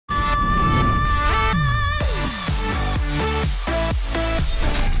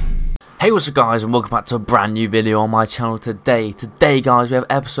Hey, what's up guys, and welcome back to a brand new video on my channel today. Today guys, we have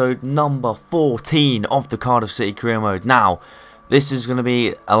episode number 14 of the Cardiff City career mode. Now, this is going to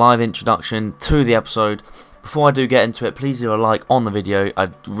be a live introduction to the episode. Before I do get into it, please leave a like on the video.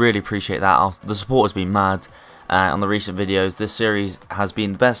 I'd really appreciate that. The support has been mad on the recent videos. This series has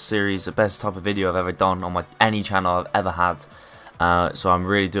been the best series, the best type of video I've ever done on any channel I've ever had. So I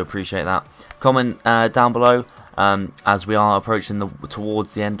really do appreciate that. Comment down below. As we are approaching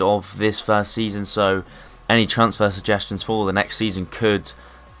towards the end of this first season, so any transfer suggestions for the next season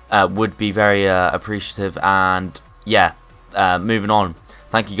would be very appreciative. And yeah, moving on,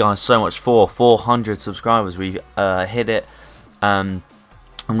 thank you guys so much for 400 subscribers. We hit it. I'm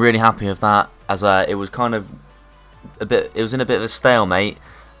really happy with that, as it was kind of it was in a bit of a stalemate,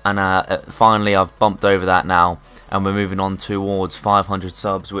 and finally I've bumped over that now, and we're moving on towards 500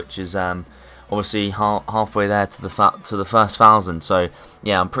 subs, which is obviously halfway there to the first 1,000. So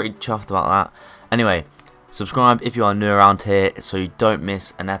yeah, I'm pretty chuffed about that. Anyway, subscribe if you are new around here so you don't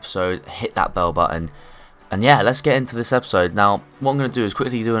miss an episode. Hit that bell button, and yeah, let's get into this episode. Now, what I'm going to do is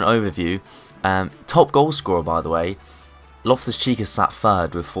quickly do an overview. Top goal scorer, by the way, Loftus-Cheek is sat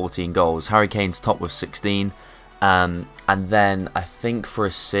third with 14 goals. Harry Kane's top with 16, and then I think for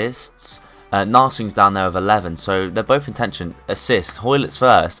assists, Narsing's down there with 11, so they're both in tension. Assists, Hoylett's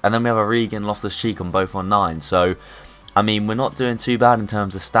first, and then we have Origi and Loftus-Cheek on both on 9. So, I mean, we're not doing too bad in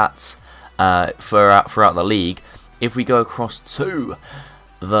terms of stats throughout the league. If we go across to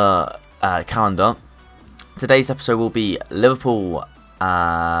the calendar, today's episode will be Liverpool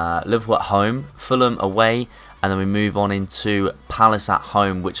at home, Fulham away, and then we move on into Palace at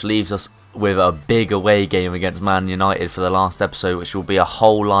home, which leaves us with a big away game against Man United for the last episode, which will be a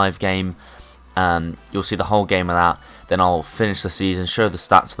whole live game. You'll see the whole game of that. Then I'll finish the season, show the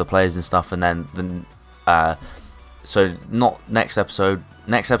stats of the players and stuff, and then so not next episode.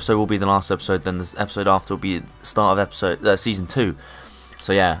 Next episode will be the last episode. Then the episode after will be the start of season 2.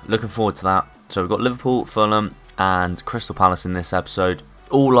 So yeah, looking forward to that. So we've got Liverpool, Fulham, and Crystal Palace in this episode.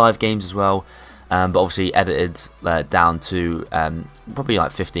 All live games as well, but obviously edited down to probably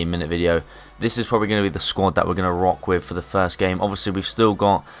like 15-minute video. This is probably going to be the squad that we're going to rock with for the first game. Obviously, we've still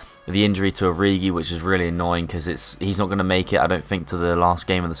got the injury to Origi, which is really annoying because he's not going to make it, I don't think, to the last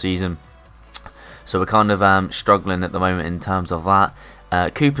game of the season. So we're kind of struggling at the moment in terms of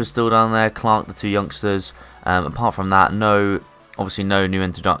that. Cooper's still down there, Clark, the two youngsters. Apart from that, obviously no new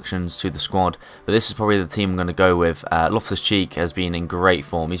introductions to the squad, but this is probably the team I'm going to go with. Loftus-Cheek has been in great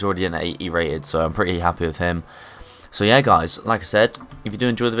form. He's already an 80 rated, so I'm pretty happy with him. So yeah guys, like I said, if you do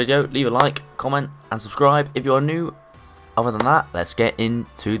enjoy the video, leave a like, comment and subscribe if you are new. Other than that, let's get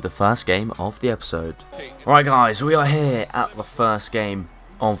into the first game of the episode. Right guys, we are here at the first game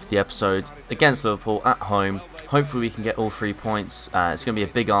of the episode against Liverpool at home. Hopefully we can get all 3 points. It's going to be a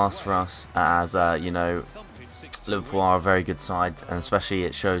big ask for us, as you know, Liverpool are a very good side, and especially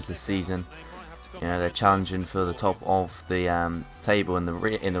it shows this season. You know, they're challenging for the top of the table in the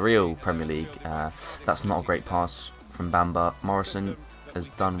real Premier League. That's not a great pass from Bamba. Morrison has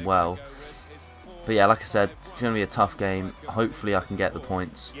done well. But yeah, like I said, it's going to be a tough game. Hopefully I can get the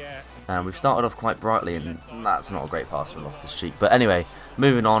points. We've started off quite brightly, and that's not a great pass from Loftus-Cheek. But anyway,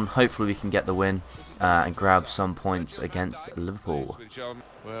 moving on. Hopefully we can get the win and grab some points against Liverpool.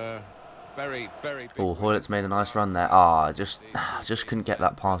 Oh, Hoylett's made a nice run there. Just couldn't get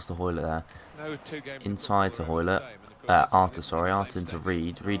that past to Hoylett there. Inside to Hoylett. Arthur, sorry. Arthur into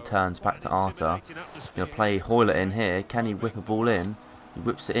Reed. Reed turns back to Arthur. Going to play Hoylett in here. Can he whip a ball in? He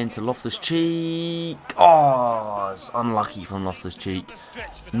whips it into Loftus-Cheek. Oh, it's unlucky from Loftus-Cheek.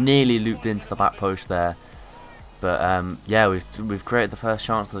 Nearly looped into the back post there. But yeah, we've created the first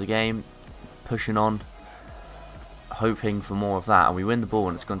chance of the game. Pushing on, hoping for more of that, and we win the ball,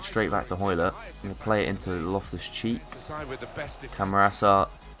 and it's gone straight back to Hoylett. We'll play it into Loftus-Cheek. Camarasa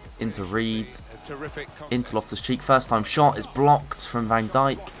into Reed. Into Loftus-Cheek. First time shot is blocked from Van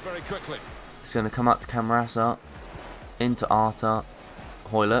Dijk. It's going to come out to Camarasa. Into Arthur.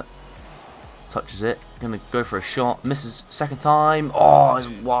 Hoylett touches it, going to go for a shot, misses second time. Oh, it's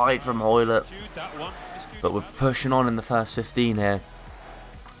wide from Hoylett, but we're pushing on in the first 15 here.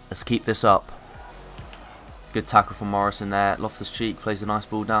 Let's keep this up. Good tackle from Morrison there. Loftus-Cheek plays a nice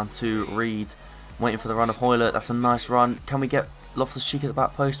ball down to Reed, waiting for the run of Hoylett. That's a nice run. Can we get Loftus-Cheek at the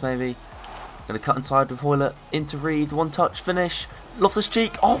back post maybe? Going to cut inside with Hoylett into Reed, one touch finish.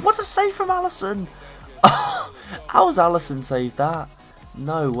 Loftus-Cheek. Oh, what a save from Alisson. How has Alisson saved that?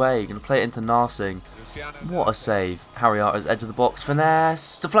 No way. Going to play it into Narsing. What a save. Harry Arter's edge of the box.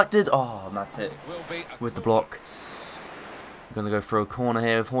 Finesse. Deflected. Oh, and that's it. With the block. Going to go for a corner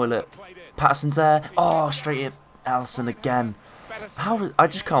here with Hoylett. Patterson's there. Oh, straight at Alisson again. I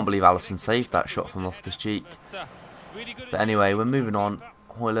just can't believe Alisson saved that shot from Loftus-Cheek. But anyway, we're moving on.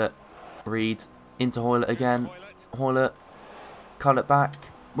 Hoylett, Reed, into Hoylett again. Hoylett, cut it back,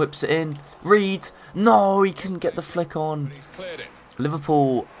 whips it in. Reed, no, he couldn't get the flick on.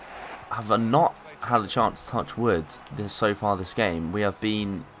 Liverpool have not had a chance to touch wood so far this game. We have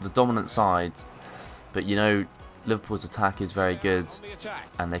been the dominant side, but you know, Liverpool's attack is very good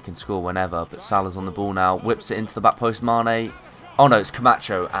and they can score whenever. But Salah's on the ball now, whips it into the back post. Mane, oh no, it's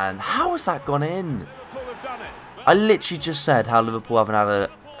Camacho, and how has that gone in? I literally just said how Liverpool haven't had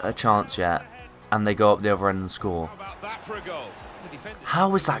a chance yet, and they go up the other end and score.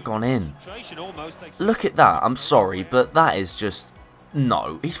 How has that gone in? Look at that. I'm sorry, but that is just...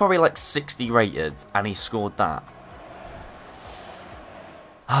 No. He's probably like 60 rated, and he scored that.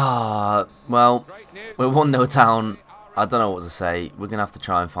 Well, we're 1-0 down. I don't know what to say. We're going to have to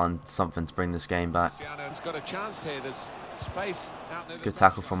try and find something to bring this game back. Good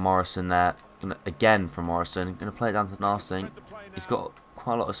tackle from Morrison there. Again from Morrison. Going to play it down to Narsing. He's got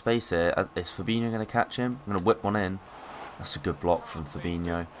quite a lot of space here. Is Fabinho going to catch him? I'm going to whip one in. That's a good block from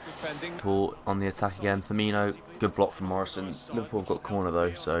Fabinho. Paul on the attack again. Firmino. Good block from Morrison. Liverpool have got corner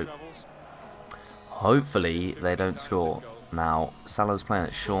though, so hopefully they don't score. Now, Salah's playing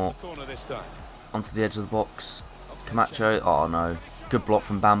it short. Onto the edge of the box. Camacho. Oh no. Good block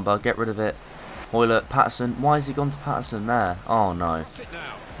from Bamba. Get rid of it. Hoylett. Patterson. Why has he gone to Patterson there? Oh no.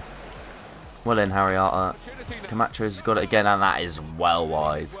 Well in, Harriata. Camacho's got it again, and that is well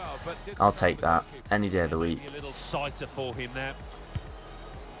wide. I'll take that any day of the week.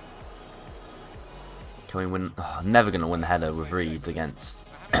 Can we win? Oh, never going to win the header with Reed against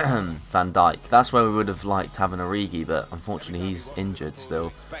Van Dijk. That's where we would have liked having Origi, but unfortunately he's injured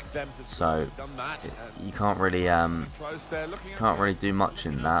still. So you can't really do much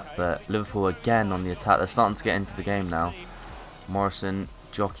in that. But Liverpool again on the attack. They're starting to get into the game now. Morrison,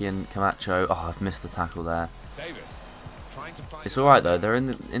 jockeying Camacho. Oh, I've missed the tackle there. It's alright though, they're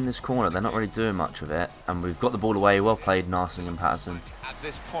in this corner, they're not really doing much of it, and we've got the ball away. Well played, Narsing and Patterson.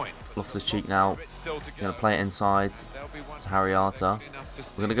 Loftus-Cheek now, going to play it inside to Harriata.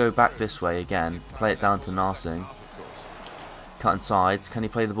 We're going to go back this way again, play it down to Narsing. Cut inside, can he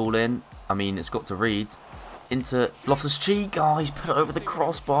play the ball in? I mean, it's got to Reed. Into Loftus-Cheek, oh, he's put it over the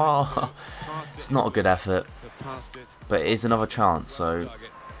crossbar. It's not a good effort, but it is another chance, so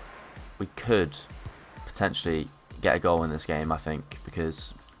we could potentially get a goal in this game, I think,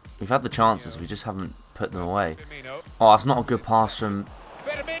 because we've had the chances, we just haven't put them away. Oh, that's not a good pass from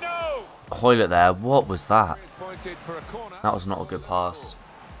Hoylett there. What was that? That was not a good pass.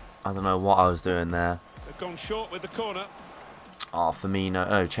 I don't know what I was doing there. Oh, Firmino.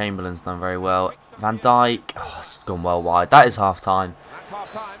 Oh, Chamberlain's done very well. Van Dijk. Oh, it's gone well wide. That is half time.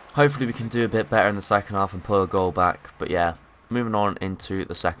 Hopefully we can do a bit better in the second half and pull a goal back. But yeah, moving on into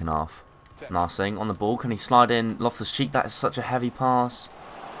the second half. Narsing on the ball. Can he slide in? Loftus-Cheek. That is such a heavy pass.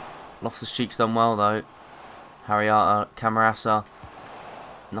 Loftus-Cheek's done well though. Harriata, Camarasa.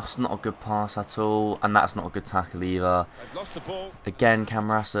 That's not a good pass at all, and that's not a good tackle either. Again,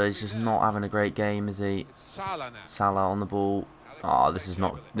 Camarasa is just not having a great game, is he? Salah on the ball. Oh, this is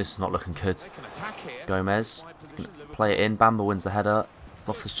not looking good. Gomez play it in. Bamba wins the header.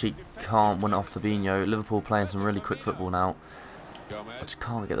 Loftus-Cheek can't win it off Fabinho. Liverpool playing some really quick football now. I just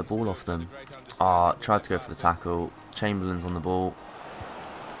can't get the ball off them. Ah, tried to go for the tackle. Chamberlain's on the ball.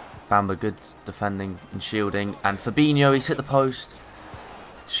 Bamba good defending and shielding. And Fabinho, he's hit the post.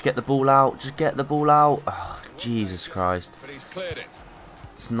 Just get the ball out. Just get the ball out. Oh, Jesus Christ.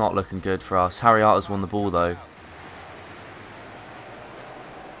 It's not looking good for us. Harriata's won the ball though.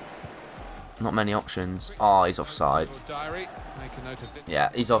 Not many options. Oh, he's offside. Yeah,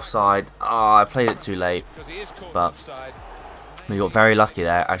 he's offside. Oh, I played it too late. But we got very lucky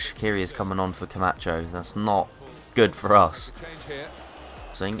there. Shaqiri is coming on for Camacho. That's not good for us.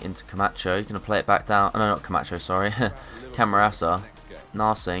 Into Camacho. Going to play it back down. Oh, no, not Camacho, sorry. Camarasa.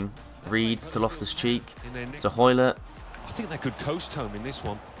 Narsing. Reed to Loftus-Cheek. To Hoylett. I think they could coast home in this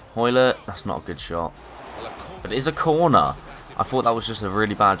one. Hoylett. That's not a good shot. But it is a corner. I thought that was just a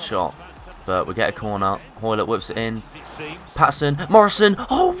really bad shot. But we get a corner. Hoylett whips it in. Patterson. Morrison.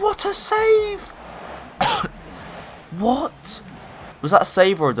 Oh, what a save! What? Was that a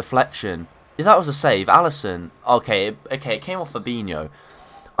save or a deflection? If that was a save, Alisson. Okay, it came off Fabinho.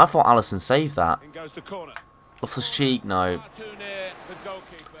 I thought Alisson saved that. Loftus-Cheek, no.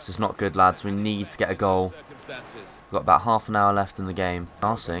 This is not good, lads. We need to get a goal. We've got about half an hour left in the game.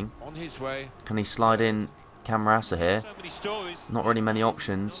 Narsing. Can he slide in Camarasa here? Not really many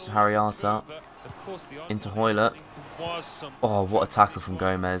options. Harriata. Into Hoylett. Oh, what a tackle from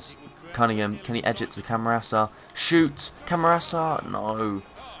Gomez. Cunningham, can he edge it to Camarasa? Shoot! Camarasa! No.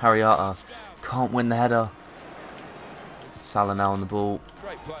 Harriata can't win the header. Salah now on the ball.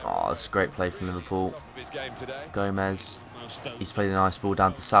 Oh, that's a great play from Liverpool. Gomez. He's played a nice ball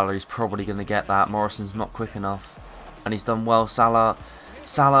down to Salah. He's probably going to get that. Morrison's not quick enough. And he's done well. Salah.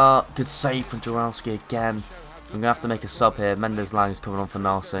 Good save from Jurowski again. I'm going to have to make a sub here. Mendes-Lang is coming on for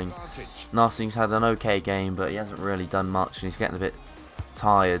Narsing. Narsing's had an okay game, but he hasn't really done much. And he's getting a bit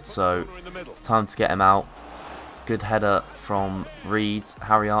tired. So, time to get him out. Good header from Reed.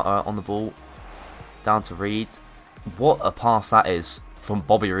 Harriata on the ball. Down to Reed. What a pass that is from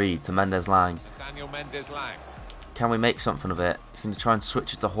Bobby Reed to Mendes-Lang. Can we make something of it? He's going to try and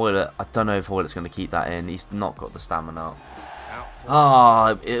switch it to Hoylett. I don't know if Hoylett's going to keep that in. He's not got the stamina.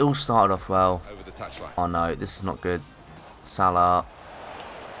 Ah, it all started off well. Oh no, this is not good. Salah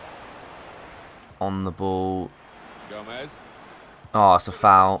on the ball. Oh, it's a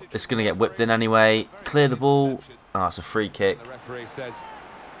foul. It's going to get whipped in anyway. Clear the ball. Oh, it's a free kick.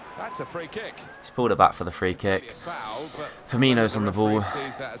 That's a free kick. He's pulled it back for the free kick. Firmino's on the ball.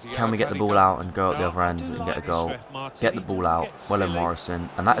 Can we get the ball out and go at the other end and get a goal? Get the ball out. Well in Morrison.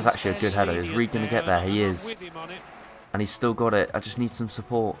 And that is actually a good header. Is Reed going to get there? He is. And he's still got it. I just need some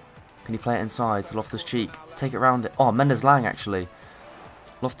support. Can he play it inside to Loftus-Cheek? Take it round it. Oh, Mendes-Lang actually.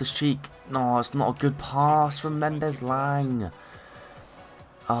 Loftus-Cheek. No, it's not a good pass from Mendes-Lang.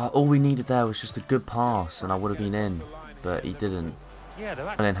 All we needed there was just a good pass and I would have been in. But he didn't.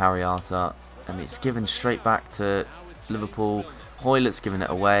 And then Harriata. And it's given straight back to Liverpool. Hoylett's giving it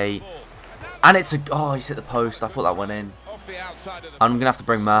away. And it's a... Oh, he's hit the post. I thought that went in. I'm going to have to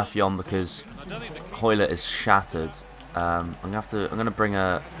bring Murphy on because Hoylett is shattered. I'm going to bring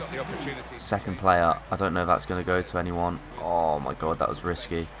a second player. I don't know if that's going to go to anyone. Oh my god, that was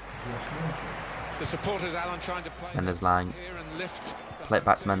risky. Mendes-Lang. Play it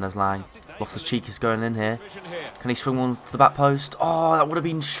back to Mendes-Lang. Loftus-Cheek is going in here. Can he swing one to the back post? Oh, that would have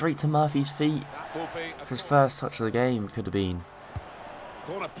been straight to Murphy's feet. For his first touch of the game, could have been.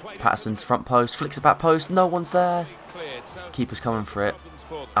 Patterson's front post. Flicks the back post. No one's there. Keeper's coming for it.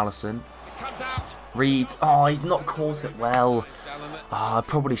 Allison. Reed. Oh, he's not caught it well. Oh, I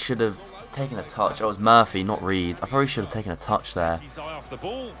probably should have taken a touch. Oh, it was Murphy, not Reed. I probably should have taken a touch there.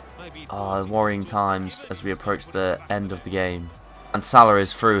 Oh, worrying times as we approach the end of the game. And Salah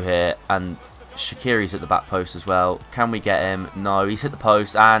is through here, and Shaqiri's at the back post as well. Can we get him? No, he's hit the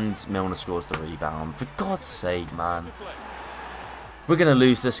post, and Milner scores the rebound. For God's sake, man. We're going to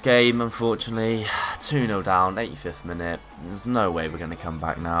lose this game, unfortunately. 2-0 down, 85th minute. There's no way we're going to come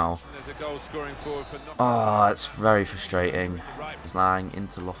back now. Oh, it's very frustrating. Lang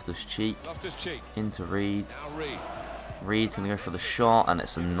into Loftus-Cheek. Into Reed. Reed's going to go for the shot, and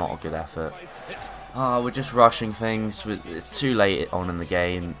it's not a good effort. Oh, we're just rushing things. It's too late on in the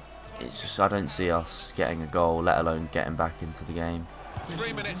game. It's just, I don't see us getting a goal, let alone getting back into the game.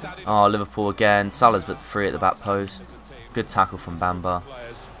 Oh, Liverpool again. Salah's free at the back post. Good tackle from Bamba.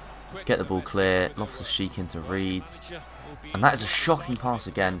 Get the ball clear. Loftus-Cheek into Reed. And that is a shocking pass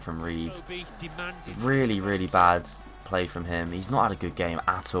again from Reed. Really, really bad play from him. He's not had a good game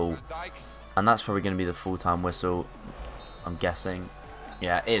at all. And that's probably going to be the full-time whistle, I'm guessing.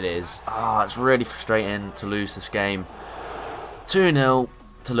 Yeah, it is. Ah, it's really frustrating to lose this game. 2-0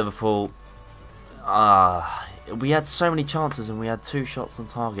 to Liverpool. We had so many chances and we had 2 shots on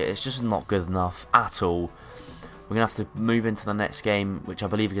target. It's just not good enough at all. We're going to have to move into the next game, which I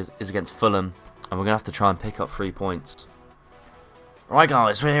believe is against Fulham. And we're going to have to try and pick up 3 points. Right,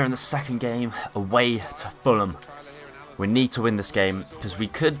 guys, we're here in the second game away to Fulham. We need to win this game because we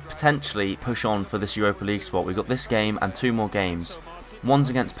could potentially push on for this Europa League spot. We've got this game and 2 more games. One's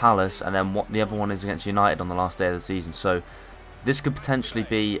against Palace and then the other one is against United on the last day of the season. So this could potentially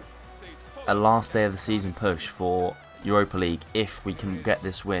be a last day of the season push for Europa League if we can get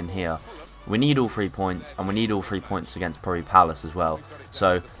this win here. We need all 3 points, and we need all 3 points against probably Palace as well.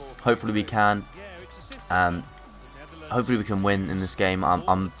 So hopefully we can. Hopefully we can win in this game.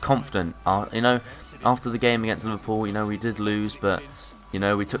 I'm confident. You know, after the game against Liverpool, you know, we did lose, but you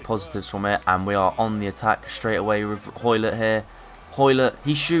know, we took positives from it, and we are on the attack straight away with Hoylett here. Hoylett,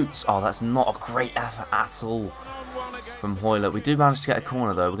 he shoots. Oh, that's not a great effort at all from Hoylett. We do manage to get a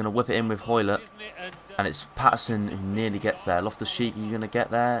corner though. We're going to whip it in with Hoylett. And it's Patterson who nearly gets there. Loftus-Cheek, are you going to get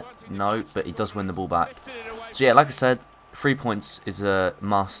there? No, but he does win the ball back. So yeah, like I said, 3 points is a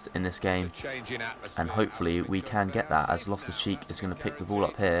must in this game. And hopefully we can get that as Loftus-Cheek is going to pick the ball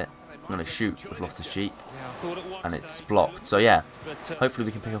up here. I'm going to shoot with Loftus-Cheek. And it's blocked. So yeah, hopefully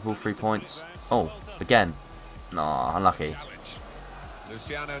we can pick up all 3 points. Oh, again. No, unlucky.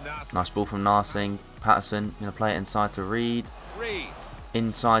 Nice ball from Narsing. Patterson going to play it inside to Reed.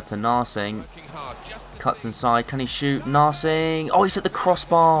 Inside to Narsing. Cuts inside. Can he shoot? Narsing. Oh, he's hit the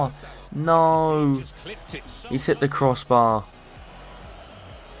crossbar. No. He's hit the crossbar.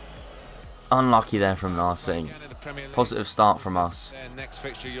 Unlucky there from Narsing. Positive start from us. Next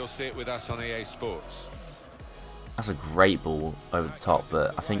fixture, you'll see it with us on EA Sports. That's a great ball over the top,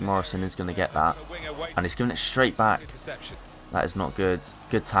 but I think Morrison is going to get that. And he's giving it straight back. That is not good.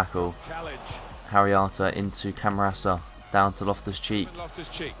 Good tackle. Harriata into Camarasa. Down to Loftus-Cheek.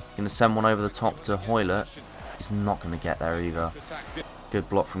 Going to send one over the top to Hoylett. He's not going to get there either. Good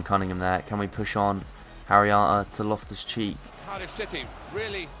block from Cunningham there. Can we push on? Harriata to Loftus-Cheek.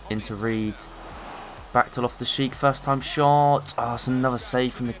 Into Reed. Back to Loftus-Cheek. First time shot. Oh, it's another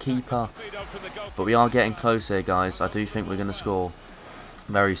save from the keeper. But we are getting close here, guys. I do think we're going to score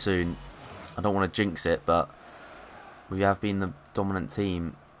very soon. I don't want to jinx it, but we have been the dominant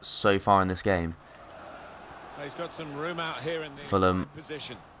team so far in this game. He's got some room out here in the Fulham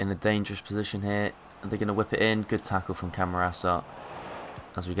position. in a dangerous position here. Are they going to whip it in? Good tackle from Camarasa.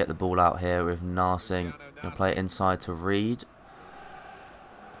 As we get the ball out here with Narsing. Going to play it inside to Reed.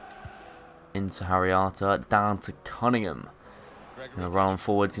 Into Harriata. Down to Cunningham. Going to run on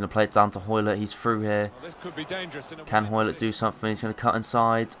forward. Going to play it down to Hoylett. He's through here. This could be dangerous. Can Hoylett do something? He's going to cut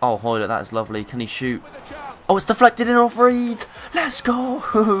inside. Oh, Hoylett, that is lovely. Can he shoot? Oh, it's deflected in off Reed. Let's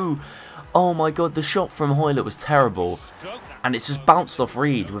go. Oh my god, the shot from Hoylett was terrible. And it's just bounced off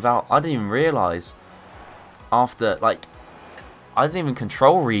Reed without... I didn't even realise. After, like... I didn't even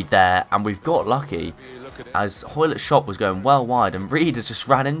control Reed there. And we've got lucky. As Hoylett's shot was going well wide. And Reed has just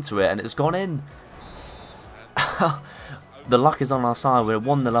ran into it. And it's gone in. The luck is on our side. We're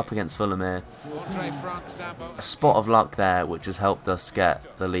 1-0 up against Fulham here. A spot of luck there, which has helped us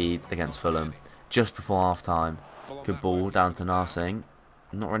get the lead against Fulham. Just before half-time. Good ball down to Narsing.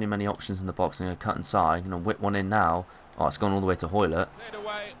 Not really many options in the box. I'm going to cut inside. I'm going to whip one in now. Oh, it's gone all the way to Hoylett.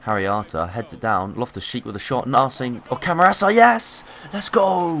 Harriata heads it down. Loftus-Cheek with a shot. Narsing. Oh, Camarasa, yes! Let's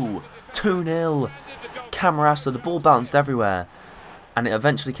go! 2-0. Camarasa, the ball bounced everywhere. And it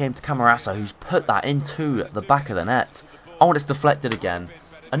eventually came to Camarasa, who's put that into the back of the net. Oh, and it's deflected again.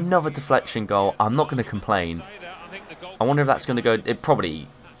 Another deflection goal. I'm not going to complain. I wonder if that's going to go... It probably...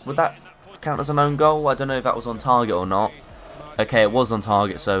 Would that count as an own goal? I don't know if that was on target or not. Okay, it was on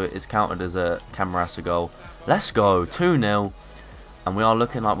target, so it's counted as a Camarasa goal. Let's go, 2-0. And we are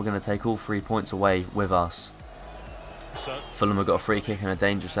looking like we're going to take all 3 points away with us. Fulham have got a free kick in a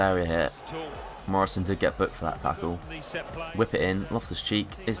dangerous area here. Morrison did get booked for that tackle. Whip it in, Loftus-Cheek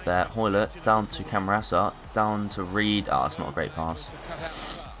is there. Hoylett down to Camarasa, down to Reed. Ah, it's not a great pass.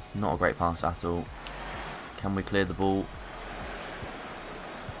 Not a great pass at all. Can we clear the ball?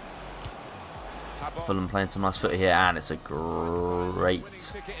 Fulham playing some nice footy here, and it's a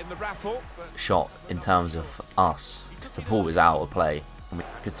great shot in terms of us, because the ball is out of play.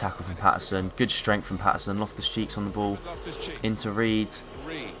 Good tackle from Patterson, good strength from Patterson. Loftus-Cheek's on the ball, into Reed,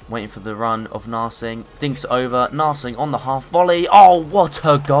 waiting for the run of Narsing, dinks it over, Narsing on the half volley. Oh, what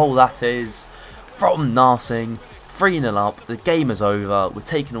a goal that is from Narsing. 3-0 up, the game is over, we're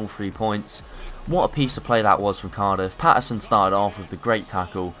taking all 3 points. What a piece of play that was from Cardiff. Patterson started off with the great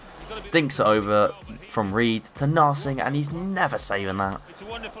tackle. Dinks it over from Reed to Narsing, and he's never saving that.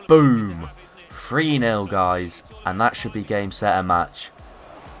 Boom! 3-0, guys. And that should be game, set, and match.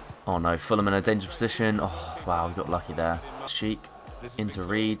 Oh no, Fulham in a dangerous position. Oh, wow, we got lucky there. Cheek into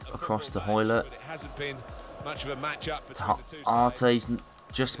Reed, across to Hoylett. To Arte, he's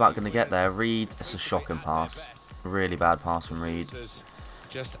just about going to get there. Reed, it's a shocking pass. Really bad pass from Reed.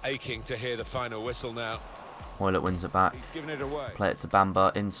 Just aching to hear the final whistle now. Hoylett wins it back. Play it to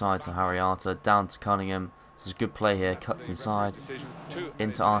Bamba, inside to Harriata, down to Cunningham. This is a good play here, cuts inside.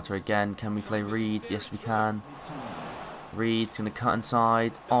 Into Arta again. Can we play Reed? Yes, we can. Reed's going to cut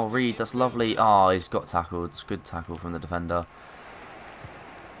inside. Oh, Reed, that's lovely. Oh, he's got tackled. Good tackle from the defender.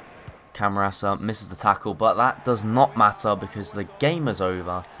 Camarasa misses the tackle, but that does not matter because the game is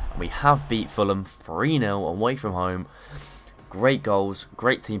over. We have beat Fulham 3-0 away from home. Great goals,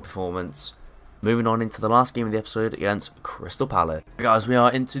 great team performance. Moving on into the last game of the episode against Crystal Palace. Guys, we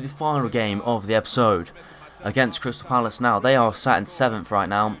are into the final game of the episode against Crystal Palace now. They are sat in 7th right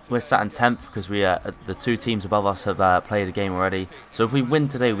now. We're sat in 10th because we the 2 teams above us have played a game already. So if we win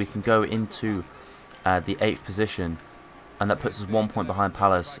today, we can go into the 8th position. And that puts us 1 point behind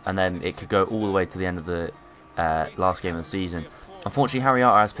Palace. And then it could go all the way to the end of the last game of the season. Unfortunately,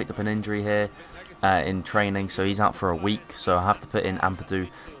 Harriata has picked up an injury here in training. So he's out for a week. So I have to put in Ampadu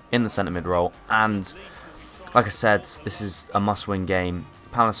in the centre mid role, and like I said, this is a must-win game.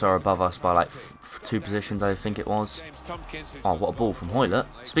 Palace are above us by like 2 positions, I think it was. Oh, what a ball from Hoylett.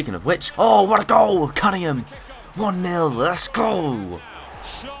 Speaking of which, oh, what a goal! Cunningham, 1-0. Let's go.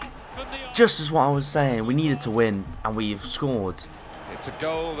 Just as what I was saying, we needed to win, and we've scored. It's a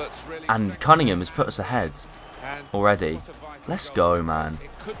goal that's really And Cunningham has put us ahead already. Let's go, man.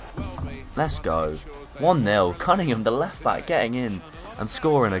 Let's go. 1-0. Cunningham, the left back, getting in and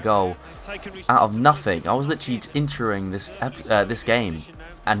scoring a goal out of nothing. I was literally entering this game,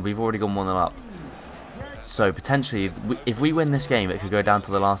 and we've already gone 1-0 up. So potentially, if we win this game, it could go down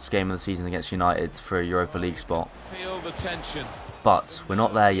to the last game of the season against United for a Europa League spot. feel the tension. But we're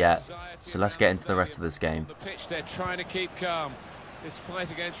not there yet, so let's get into the rest of this game. The pitch, they're trying to keep calm. This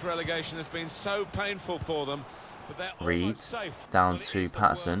fight against relegation has been so painful for them. But they're Reed safe. down to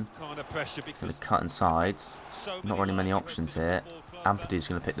Patterson. Going to cut inside. Not really many options here. Ampadu's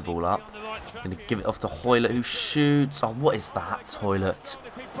going to pick the ball up. Going to give it off to Hoylett, who shoots. Oh, what is that, Hoylett?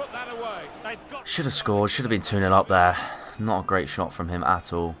 Should have scored. Should have been 2-0 up there. Not a great shot from him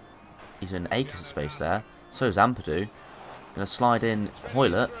at all. He's in acres of space there. So is Ampadu. Going to slide in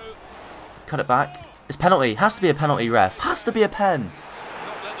Hoylett. Cut it back. It's penalty. Has to be a penalty, ref. Has to be a pen.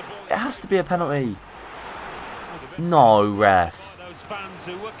 It has to be a penalty. No, ref.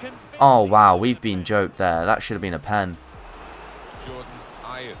 Oh, wow. We've been joked there. That should have been a pen.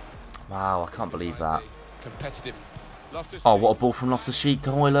 Wow, I can't believe that. Oh, what a ball from Loftus-Cheek to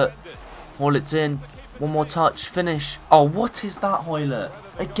Hoylett. Hoylett's in. One more touch. Finish. Oh, what is that, Hoylett?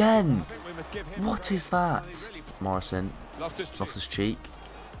 Again. What is that? Morrison. Loftus-Cheek.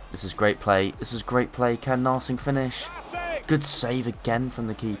 This is great play. This is great play. Can Narsing finish? Good save again from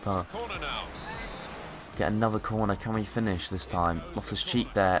the keeper. Get another corner. Can we finish this time?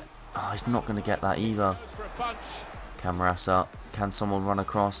 Loftus-Cheek there. Oh, he's not going to get that either. Camarasa. Can someone run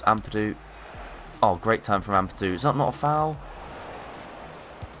across? Ampadu. Oh, great time from Ampadu. Is that not a foul?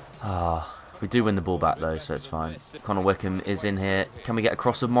 Ah, we do win the ball back though, so it's fine. Connor Wickham is in here. Can we get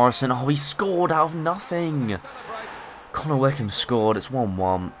across with Morrison? Oh, he scored out of nothing. Connor Wickham scored. It's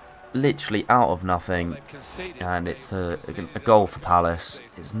 1-1. Literally out of nothing. And it's a goal for Palace.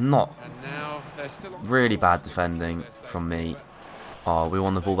 It's not really bad defending from me. Oh, we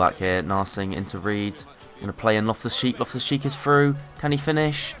won the ball back here. Narsing into Reed. Going to play in Loftus-Cheek. Loftus-Cheek is through. Can he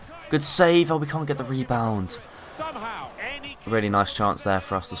finish? Good save. Oh, we can't get the rebound. Really nice chance there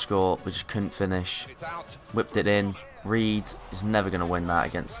for us to score. We just couldn't finish. Whipped it in. Reed is never going to win that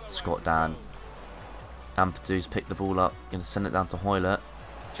against Scott Dan. Ampadu's picked the ball up. Going to send it down to Hoylett.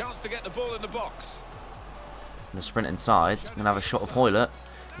 Chance to get the ball in the box. Going to sprint inside. Going to have a shot of Hoylett.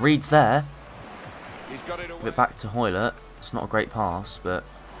 Reed's there. Give it back to Hoylett. It's not a great pass, but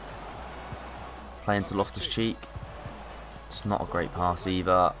playing to Loftus-Cheek. It's not a great pass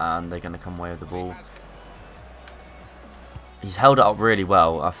either, and they're going to come away with the ball. He's held it up really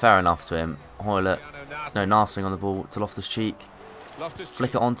well. Fair enough to him. Hoylett. No, Narsing on the ball to Loftus-Cheek.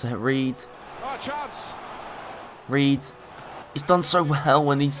 Flick it on to Reed. Reed. He's done so well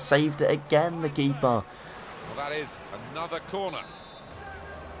when he's saved it again, the keeper. Well, that is another corner.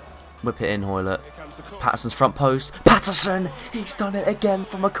 Whip it in, Hoylett. Patterson's front post. Patterson! He's done it again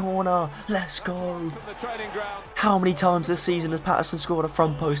from a corner. Let's go. How many times this season has Patterson scored a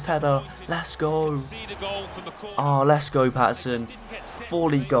front post header? Let's go. Oh, let's go, Patterson.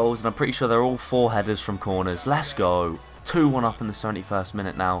 4 league goals, and I'm pretty sure they're all 4 headers from corners. Let's go. 2-1 up in the 71st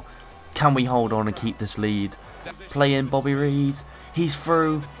minute now. Can we hold on and keep this lead? Play in Bobby Reed. He's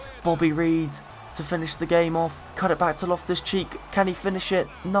through. Bobby Reed to finish the game off. Cut it back to Loftus-Cheek. Can he finish it?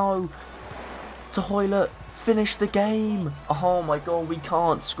 No. To Hoylett. Finish the game. Oh my god, we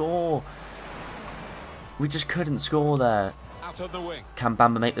can't score. We just couldn't score there. Can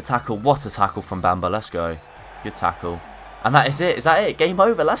Bamba make the tackle? What a tackle from Bamba. Let's go. Good tackle. And that is it. Is that it? Game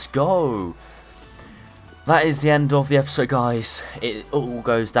over. Let's go. That is the end of the episode, guys. It all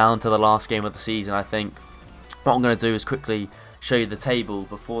goes down to the last game of the season, I think. What I'm going to do is quickly show you the table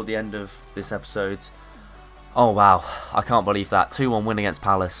before the end of this episode. Oh, wow. I can't believe that. 2-1 win against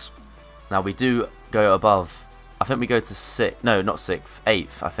Palace. Now, we do go above. I think we go to 6th. No, not 6th.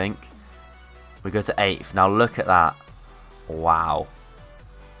 8th, I think. We go to 8th. Now, look at that. Wow.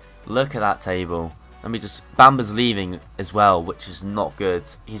 Look at that table. Let me just... Bamba's leaving as well, which is not good.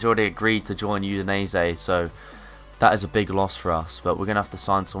 He's already agreed to join Udinese, so that is a big loss for us. But we're going to have to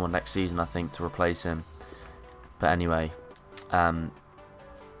sign someone next season, I think, to replace him. But anyway,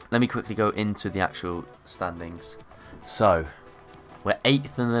 let me quickly go into the actual standings. So, we're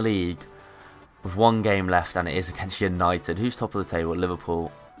 8th in the league with 1 game left, and it is against United. Who's top of the table?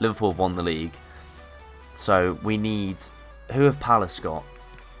 Liverpool. Liverpool have won the league. So, we need... Who have Palace got?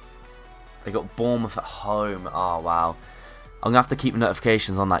 They got Bournemouth at home. Oh, wow. I'm going to have to keep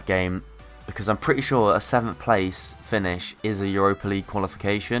notifications on that game, because I'm pretty sure a 7th place finish is a Europa League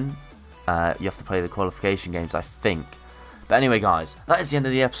qualification. You have to play the qualification games, I think. But anyway guys, that is the end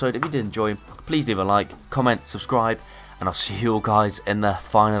of the episode. If you did enjoy, please leave a like, comment, subscribe, and I'll see you all guys in the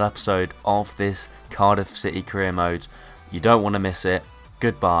final episode of this Cardiff City career mode. You don't want to miss it.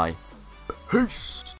 Goodbye. Peace.